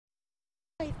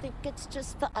I think it's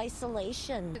just the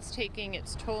isolation. It's taking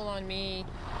its toll on me,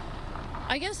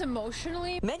 I guess,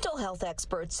 emotionally. Mental health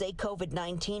experts say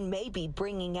COVID-19 may be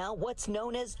bringing out what's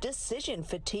known as decision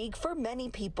fatigue for many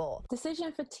people.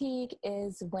 Decision fatigue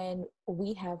is when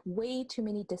we have way too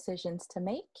many decisions to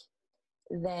make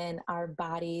than our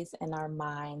bodies and our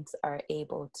minds are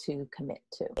able to commit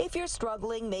to. If you're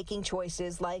struggling making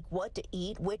choices like what to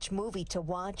eat, which movie to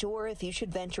watch, or if you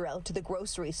should venture out to the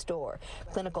grocery store,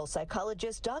 clinical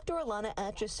psychologist Dr. Alana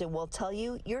Atchison will tell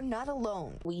you you're not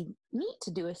alone. We need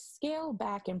to do a scale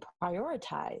back and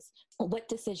prioritize what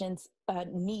decisions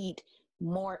need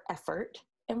more effort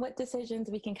and what decisions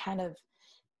we can kind of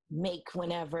make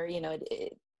whenever,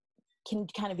 it can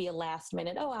kind of be a last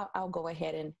minute, I'll go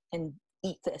ahead and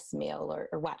eat this meal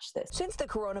or watch this. Since the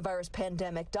coronavirus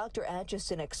pandemic, Dr.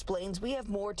 Atchison explains we have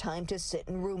more time to sit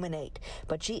and ruminate.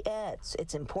 But she adds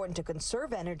it's important to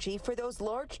conserve energy for those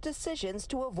large decisions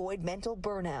to avoid mental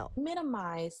burnout.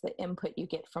 Minimize the input you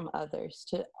get from others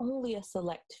to only a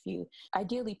select few,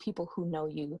 ideally people who know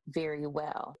you very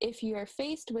well. If you're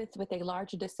faced with a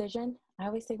larger decision, I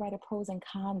always say write a pros and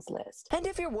cons list. And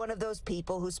if you're one of those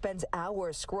people who spends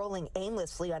hours scrolling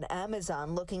aimlessly on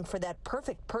Amazon looking for that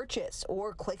perfect purchase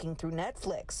or clicking through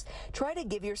Netflix, try to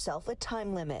give yourself a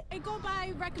time limit. I go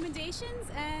by recommendations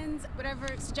and whatever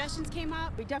suggestions came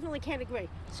up. We definitely can't agree.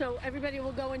 So everybody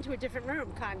will go into a different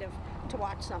room, kind of, to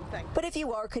watch something. But if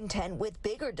you are content with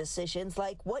bigger decisions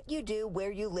like what you do,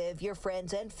 where you live, your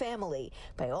friends and family,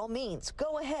 by all means,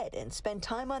 go ahead and spend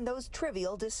time on those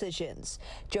trivial decisions.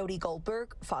 Jody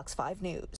Goldberg, Fox 5 News.